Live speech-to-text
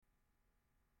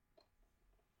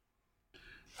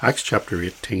Acts chapter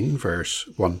 18, verse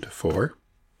 1-4.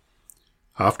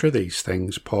 After these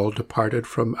things, Paul departed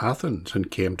from Athens and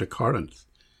came to Corinth.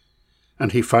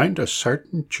 And he found a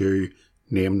certain Jew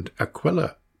named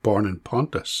Aquila, born in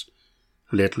Pontus,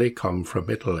 lately come from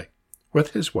Italy,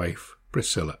 with his wife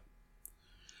Priscilla,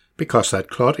 because that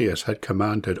Claudius had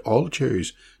commanded all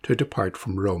Jews to depart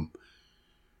from Rome,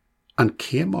 and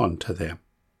came unto them.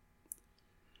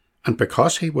 And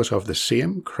because he was of the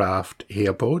same craft, he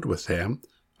abode with them,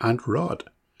 and wrought,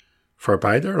 for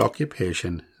by their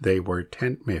occupation they were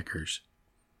tent makers.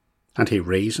 And he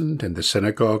reasoned in the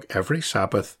synagogue every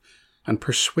Sabbath, and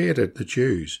persuaded the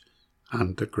Jews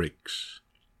and the Greeks.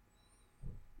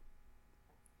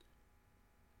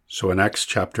 So in Acts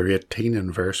chapter 18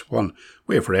 and verse 1,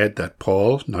 we have read that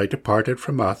Paul, now departed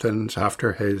from Athens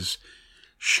after his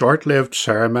short-lived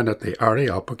sermon at the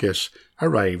Areopagus,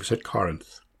 arrives at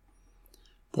Corinth.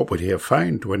 What would he have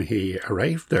found when he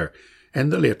arrived there in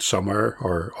the late summer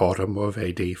or autumn of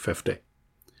AD 50?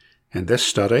 In this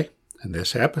study, in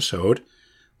this episode,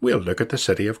 we'll look at the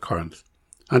city of Corinth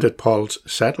and at Paul's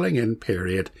settling in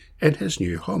period in his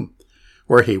new home,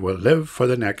 where he will live for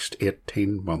the next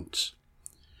 18 months.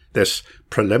 This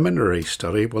preliminary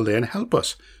study will then help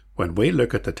us when we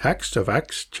look at the text of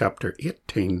Acts chapter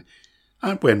 18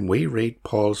 and when we read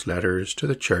Paul's letters to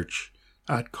the church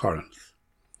at Corinth.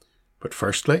 But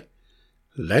firstly,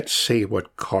 let's see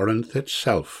what Corinth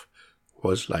itself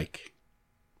was like.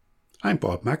 I'm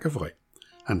Bob McAvoy,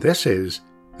 and this is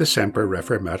the Semper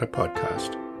Reformata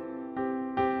podcast.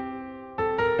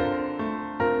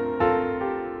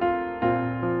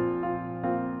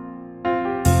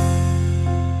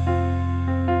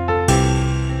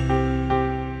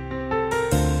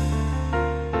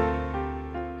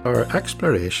 Our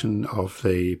exploration of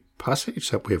the passage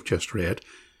that we've just read,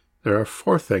 there are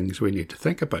 4 things we need to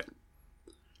think about.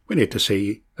 We need to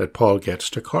see that Paul gets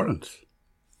to Corinth,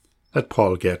 that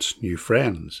Paul gets new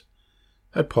friends,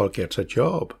 that Paul gets a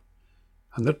job,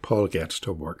 and that Paul gets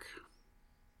to work.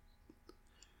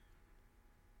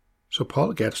 So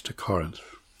Paul gets to Corinth.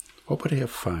 What would he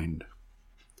have found?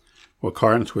 Well,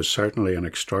 Corinth was certainly an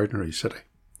extraordinary city.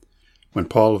 When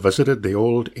Paul visited, the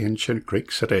old ancient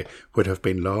Greek city would have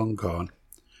been long gone.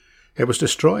 It was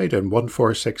destroyed in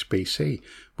 146 BC,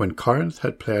 when Corinth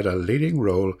had played a leading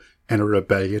role in a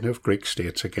rebellion of Greek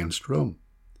states against Rome.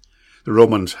 The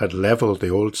Romans had levelled the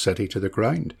old city to the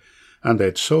ground, and they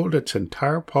had sold its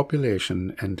entire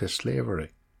population into slavery.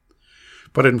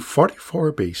 But in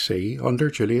 44 BC, under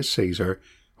Julius Caesar,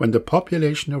 when the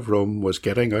population of Rome was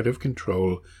getting out of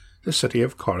control, the city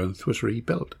of Corinth was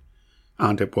rebuilt,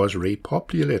 and it was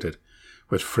repopulated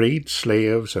with freed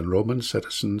slaves and Roman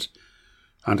citizens,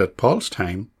 and at Paul's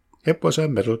time it was a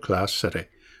middle-class city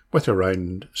with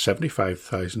around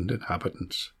 75,000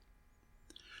 inhabitants.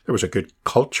 There was a good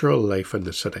cultural life in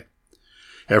the city.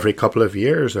 Every couple of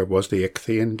years there was the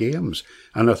Ichthyeian Games,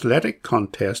 an athletic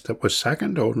contest that was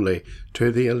second only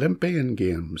to the Olympian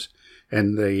Games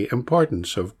in the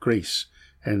importance of Greece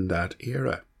in that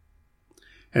era.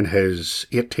 In his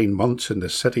 18 months in the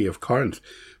city of Corinth,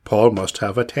 Paul must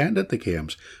have attended the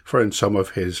games, for in some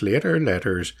of his later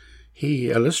letters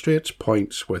he illustrates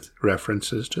points with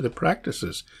references to the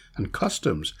practices and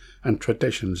customs and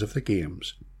traditions of the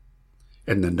games.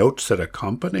 In the notes that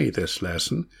accompany this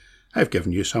lesson, I've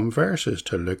given you some verses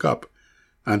to look up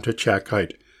and to check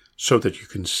out so that you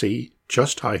can see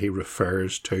just how he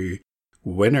refers to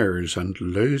winners and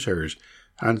losers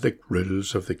and the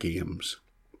rules of the games.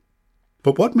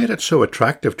 But what made it so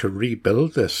attractive to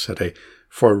rebuild this city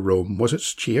for Rome was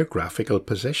its geographical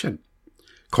position.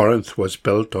 Corinth was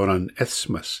built on an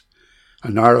isthmus,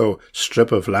 a narrow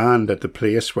strip of land at the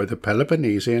place where the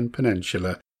Peloponnesian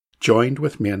Peninsula joined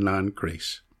with mainland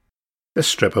Greece. This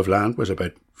strip of land was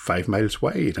about 5 miles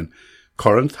wide, and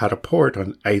Corinth had a port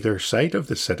on either side of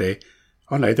the city,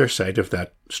 on either side of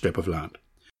that strip of land.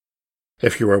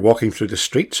 If you were walking through the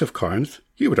streets of Corinth,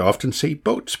 you would often see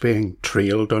boats being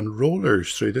trailed on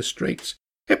rollers through the streets.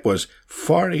 It was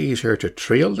far easier to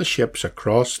trail the ships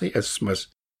across the isthmus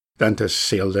than to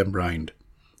sail them round.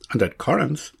 And at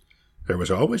Corinth, there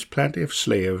was always plenty of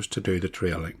slaves to do the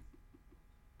trailing.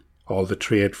 All the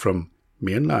trade from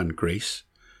mainland Greece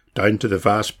down to the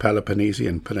vast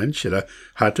Peloponnesian Peninsula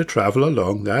had to travel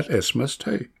along that isthmus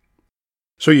too.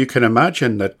 So you can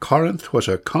imagine that Corinth was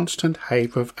a constant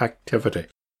hive of activity,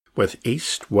 with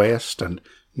east, west and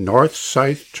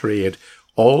north-south trade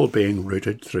all being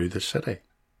routed through the city.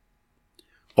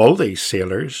 All these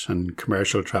sailors and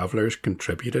commercial travellers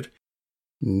contributed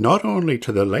not only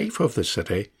to the life of the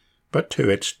city, but to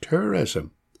its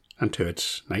tourism and to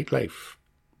its nightlife.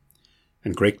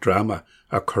 In Greek drama,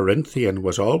 a Corinthian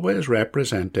was always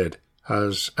represented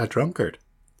as a drunkard.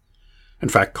 In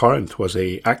fact, Corinth was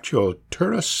the actual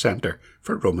tourist centre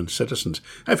for Roman citizens.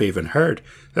 I've even heard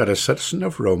that a citizen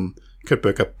of Rome could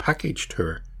book a package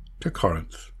tour to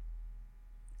Corinth.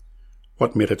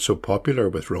 What made it so popular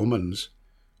with Romans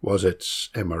was its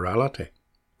immorality.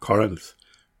 Corinth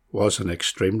was an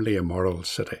extremely immoral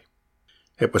city.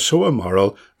 It was so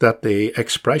immoral that the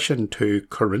expression to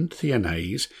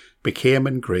Corinthianize became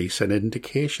in Greece an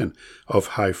indication of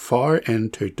how far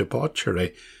into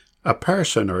debauchery a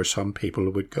person or some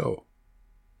people would go.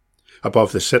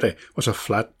 Above the city was a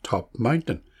flat-topped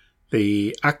mountain,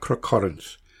 the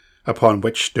Acrocorinth, upon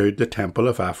which stood the temple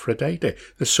of Aphrodite,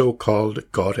 the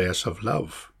so-called goddess of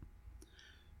love.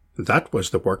 That was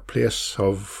the workplace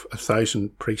of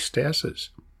 1,000 priestesses,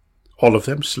 all of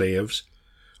them slaves,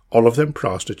 all of them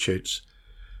prostitutes,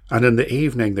 and in the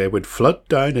evening they would flood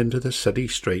down into the city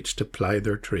streets to ply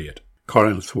their trade.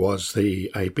 Corinth was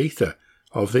the Ibiza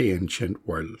of the ancient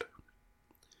world.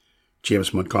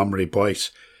 James Montgomery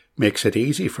Boyce makes it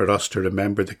easy for us to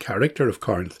remember the character of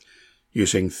Corinth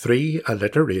using 3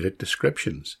 alliterated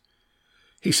descriptions.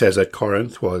 He says that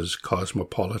Corinth was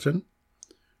cosmopolitan,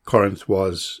 Corinth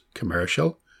was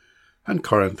commercial, and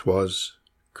Corinth was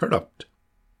corrupt.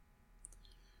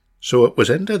 So it was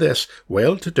into this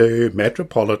well-to-do,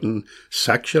 metropolitan,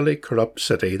 sexually corrupt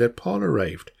city that Paul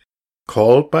arrived,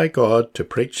 called by God to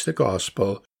preach the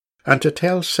gospel and to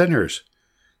tell sinners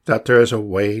that there is a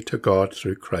way to God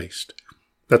through Christ,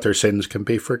 that their sins can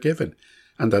be forgiven,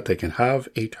 and that they can have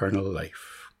eternal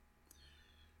life.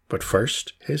 But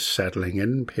first, his settling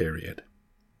in period.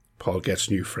 Paul gets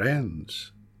new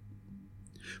friends.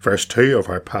 Verse 2 of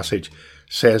our passage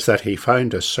says that he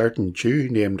found a certain Jew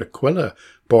named Aquila,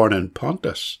 born in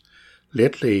Pontus,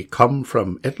 lately come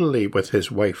from Italy with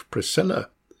his wife Priscilla,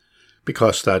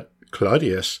 because that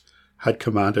Claudius had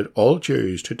commanded all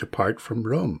Jews to depart from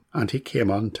Rome, and he came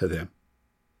unto them.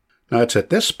 Now it's at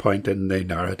this point in the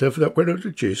narrative that we're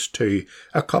introduced to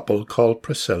a couple called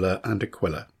Priscilla and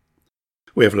Aquila.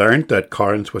 We have learned that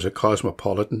Corinth was a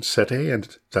cosmopolitan city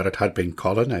and that it had been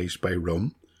colonized by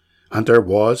Rome, and there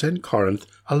was in Corinth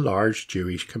a large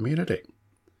Jewish community.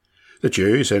 The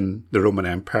Jews in the Roman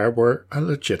Empire were a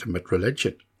legitimate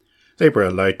religion. They were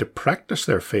allowed to practice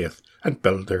their faith and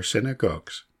build their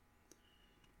synagogues.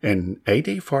 In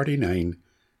AD 49,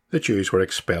 the Jews were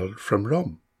expelled from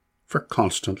Rome for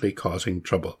constantly causing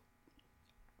trouble.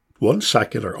 One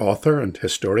secular author and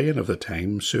historian of the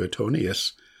time,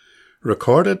 Suetonius,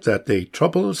 recorded that the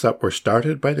troubles that were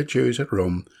started by the Jews at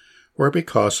Rome were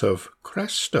because of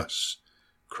Christus,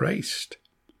 Christ.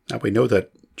 Now we know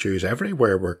that Jews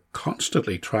everywhere were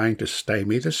constantly trying to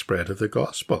stymie the spread of the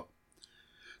gospel.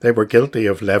 They were guilty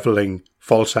of levelling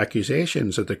false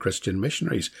accusations at the Christian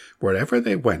missionaries wherever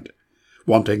they went,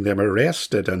 wanting them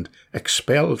arrested and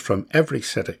expelled from every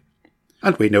city.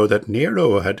 And we know that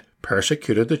Nero had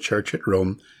persecuted the church at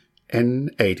Rome in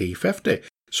AD 50,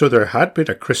 so there had been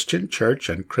a Christian church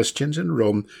and Christians in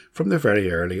Rome from the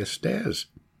very earliest days.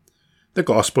 The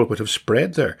gospel would have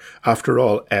spread there. After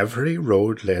all, every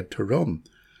road led to Rome,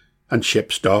 and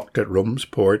ships docked at Rome's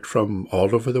port from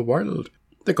all over the world.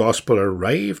 The gospel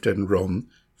arrived in Rome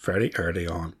very early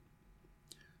on.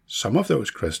 Some of those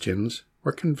Christians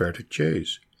were converted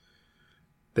Jews.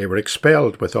 They were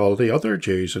expelled with all the other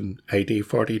Jews in AD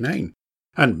 49,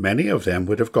 and many of them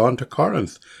would have gone to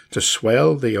Corinth to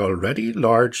swell the already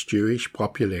large Jewish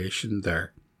population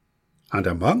there. And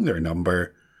among their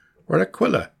number were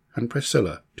Aquila and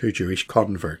Priscilla, 2 Jewish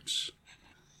converts.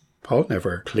 Paul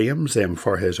never claims them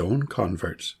for his own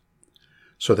converts,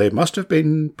 so they must have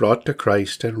been brought to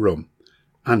Christ in Rome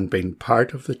and been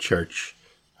part of the church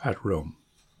at Rome.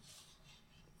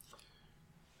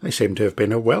 They seem to have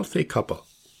been a wealthy couple,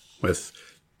 with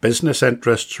business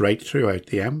interests right throughout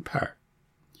the empire.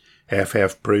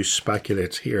 F. Bruce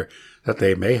speculates here that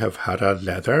they may have had a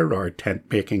leather or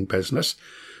tent-making business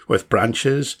with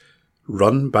branches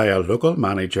run by a local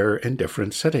manager in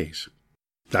different cities.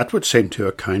 That would seem to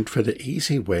account for the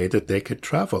easy way that they could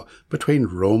travel between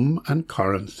Rome and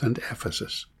Corinth and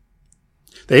Ephesus.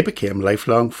 They became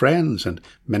lifelong friends and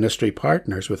ministry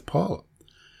partners with Paul.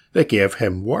 They gave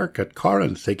him work at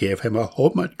Corinth. They gave him a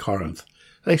home at Corinth.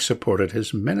 They supported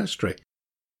his ministry.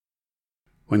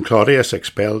 When Claudius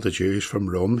expelled the Jews from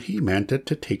Rome, he meant it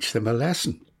to teach them a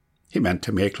lesson. He meant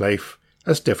to make life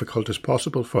as difficult as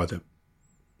possible for them.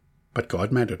 But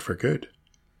God meant it for good.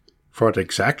 For at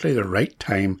exactly the right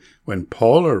time, when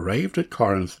Paul arrived at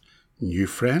Corinth, new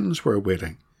friends were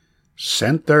waiting,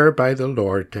 sent there by the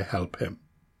Lord to help him.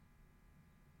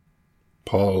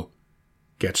 Paul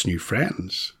gets new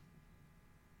friends.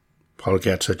 Paul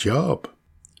gets a job.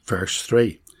 Verse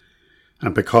 3.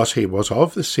 And because he was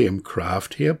of the same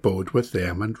craft, he abode with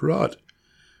them and wrought.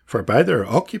 For by their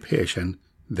occupation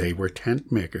they were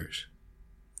tent makers.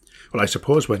 Well, I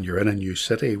suppose when you're in a new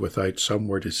city without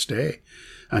somewhere to stay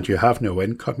and you have no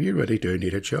income, you really do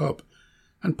need a job.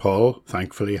 And Paul,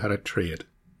 thankfully, had a trade.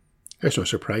 There's no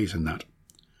surprise in that.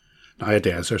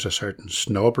 Nowadays, there's a certain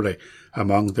snobbery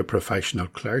among the professional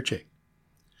clergy.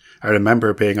 I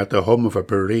remember being at the home of a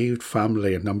bereaved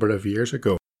family a number of years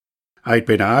ago. I'd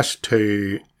been asked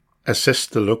to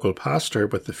assist the local pastor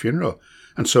with the funeral,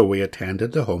 and so we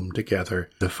attended the home together.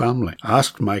 The family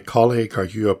asked my colleague, "Are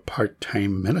you a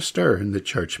part-time minister in the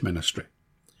church ministry?"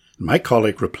 My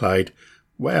colleague replied,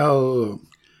 "Well,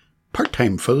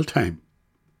 part-time, full-time."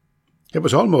 It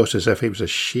was almost as if he was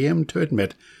ashamed to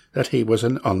admit that he was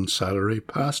an unsalaried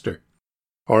pastor,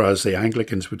 or as the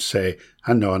Anglicans would say,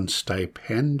 a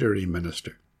non-stipendiary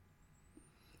minister.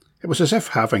 It was as if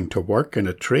having to work in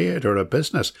a trade or a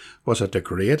business was a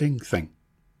degrading thing.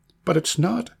 But it's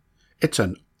not. It's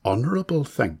an honourable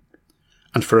thing.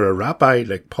 And for a rabbi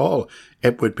like Paul,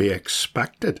 it would be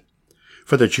expected.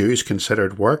 For the Jews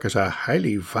considered work as a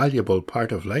highly valuable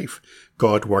part of life.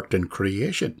 God worked in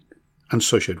creation, and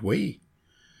so should we.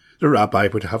 The rabbi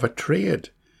would have a trade.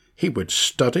 He would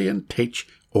study and teach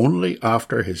only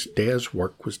after his day's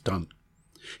work was done.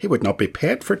 He would not be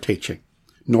paid for teaching,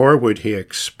 nor would he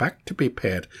expect to be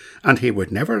paid, and he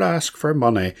would never ask for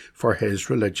money for his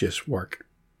religious work.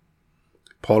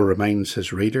 Paul reminds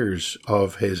his readers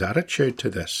of his attitude to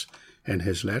this in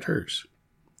his letters.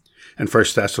 In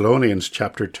 1 Thessalonians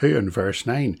chapter 2 and verse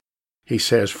 9, he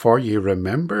says, "For ye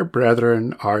remember,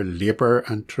 brethren, our labour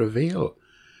and travail,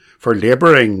 for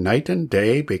labouring night and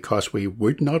day, because we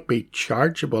would not be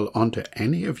chargeable unto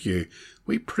any of you,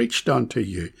 we preached unto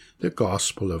you the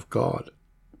gospel of God."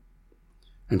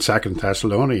 In 2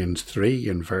 Thessalonians 3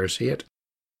 and verse 8,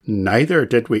 "Neither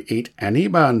did we eat any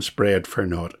man's bread for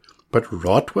naught, but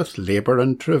wrought with labour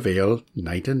and travail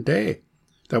night and day,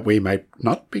 that we might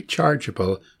not be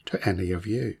chargeable to any of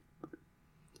you."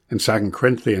 In 2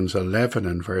 Corinthians 11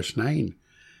 and verse 9,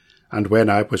 "And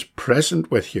when I was present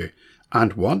with you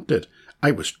and wanted,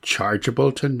 I was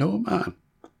chargeable to no man.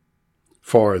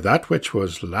 For that which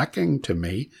was lacking to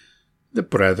me, the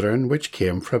brethren which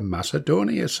came from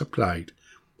Macedonia supplied.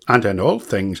 And in all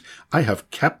things I have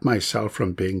kept myself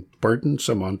from being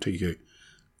burdensome unto you,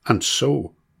 and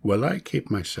so will I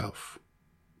keep myself."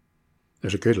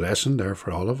 There's a good lesson there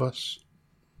for all of us.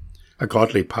 A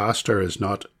godly pastor is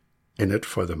not in it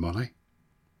for the money.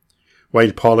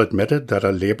 While Paul admitted that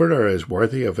a labourer is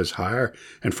worthy of his hire,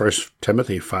 in 1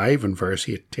 Timothy 5 and verse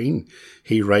 18,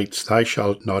 he writes, "Thou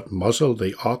shalt not muzzle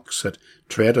the ox that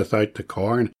treadeth out the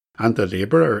corn, and the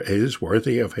labourer is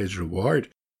worthy of his reward."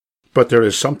 But there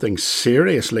is something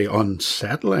seriously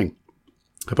unsettling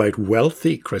about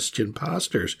wealthy Christian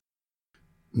pastors,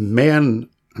 men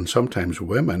and sometimes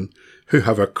women, who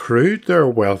have accrued their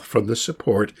wealth from the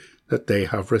support that they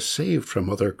have received from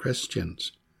other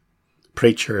Christians.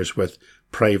 Preachers with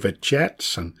private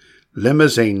jets and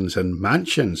limousines and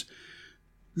mansions.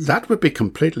 That would be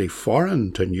completely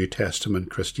foreign to New Testament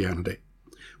Christianity,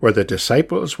 where the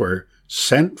disciples were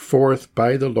sent forth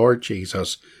by the Lord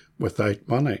Jesus without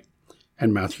money,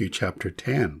 in Matthew chapter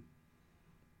 10.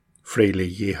 "Freely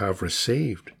ye have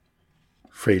received,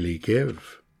 freely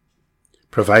give.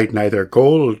 Provide neither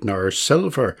gold nor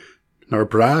silver nor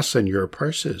brass in your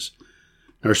purses,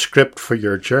 nor scrip for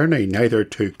your journey, neither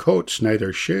two coats,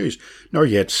 neither shoes, nor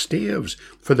yet staves,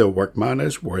 for the workman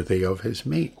is worthy of his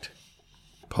meat."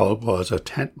 Paul was a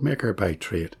tent maker by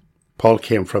trade. Paul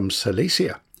came from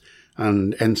Cilicia,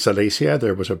 and in Cilicia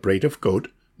there was a breed of goat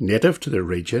native to the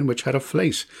region which had a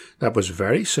fleece that was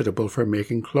very suitable for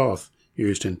making cloth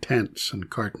used in tents and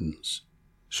curtains.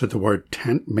 So the word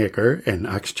tent maker in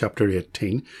Acts chapter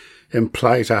 18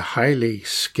 implies a highly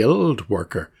skilled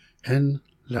worker in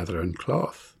leather and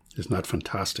cloth. Isn't that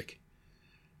fantastic?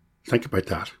 Think about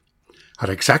that. At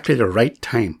exactly the right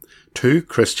time, two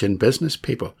Christian business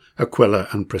people, Aquila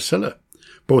and Priscilla,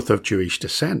 both of Jewish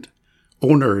descent,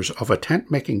 owners of a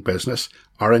tent-making business,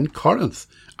 are in Corinth,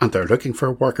 and they're looking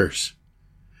for workers.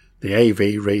 The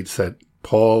AV reads that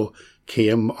Paul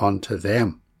came unto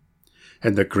them.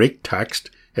 In the Greek text,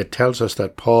 it tells us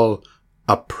that Paul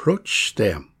approached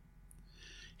them.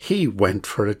 He went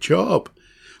for a job,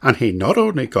 and he not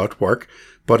only got work,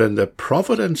 but in the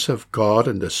providence of God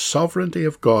and the sovereignty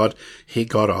of God, he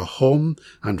got a home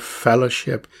and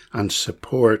fellowship and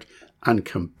support and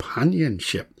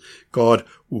companionship. God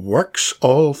works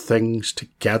all things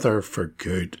together for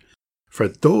good, for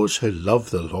those who love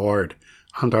the Lord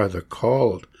and are the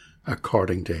called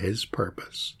according to his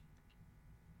purpose.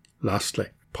 Lastly,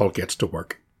 Paul gets to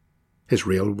work. His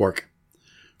real work.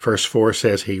 Verse 4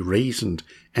 says he reasoned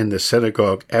in the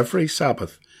synagogue every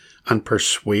Sabbath and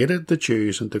persuaded the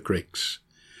Jews and the Greeks.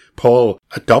 Paul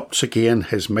adopts again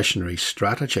his missionary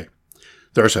strategy.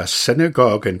 There's a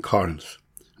synagogue in Corinth.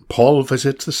 Paul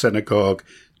visits the synagogue,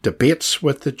 debates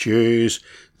with the Jews.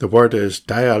 The word is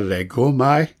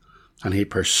dialegomai, and he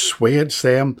persuades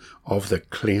them of the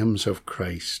claims of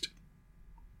Christ.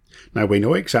 Now we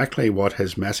know exactly what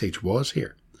his message was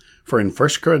here. For in 1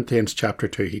 Corinthians chapter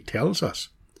 2 he tells us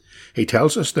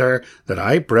there that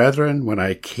I, brethren, when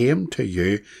I came to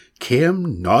you,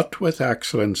 came not with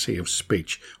excellency of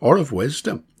speech or of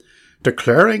wisdom,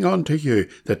 declaring unto you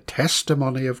the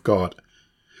testimony of God.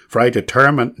 For I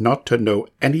determined not to know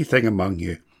anything among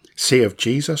you, save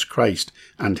Jesus Christ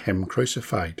and him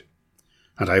crucified.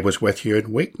 And I was with you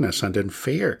in weakness and in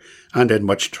fear and in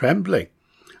much trembling.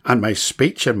 And my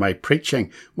speech and my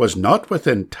preaching was not with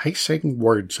enticing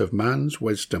words of man's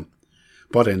wisdom,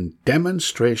 but in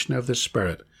demonstration of the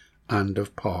Spirit and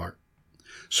of power,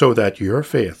 so that your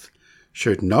faith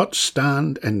should not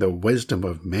stand in the wisdom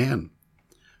of men,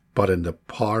 but in the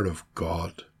power of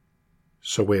God.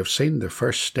 So we have seen the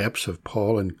first steps of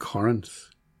Paul in Corinth,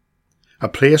 a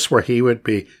place where he would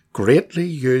be greatly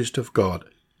used of God,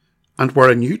 and where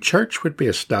a new church would be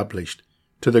established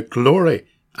to the glory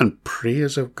and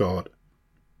praise of God.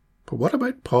 But what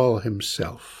about Paul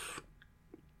himself?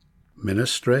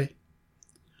 Ministry,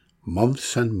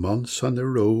 months and months on the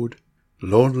road,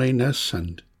 loneliness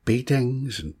and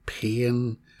beatings and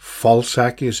pain, false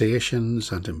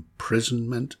accusations and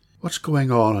imprisonment. What's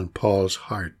going on in Paul's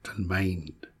heart and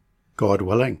mind? God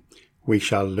willing, we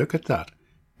shall look at that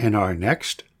in our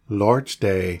next Lord's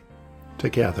Day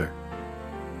together.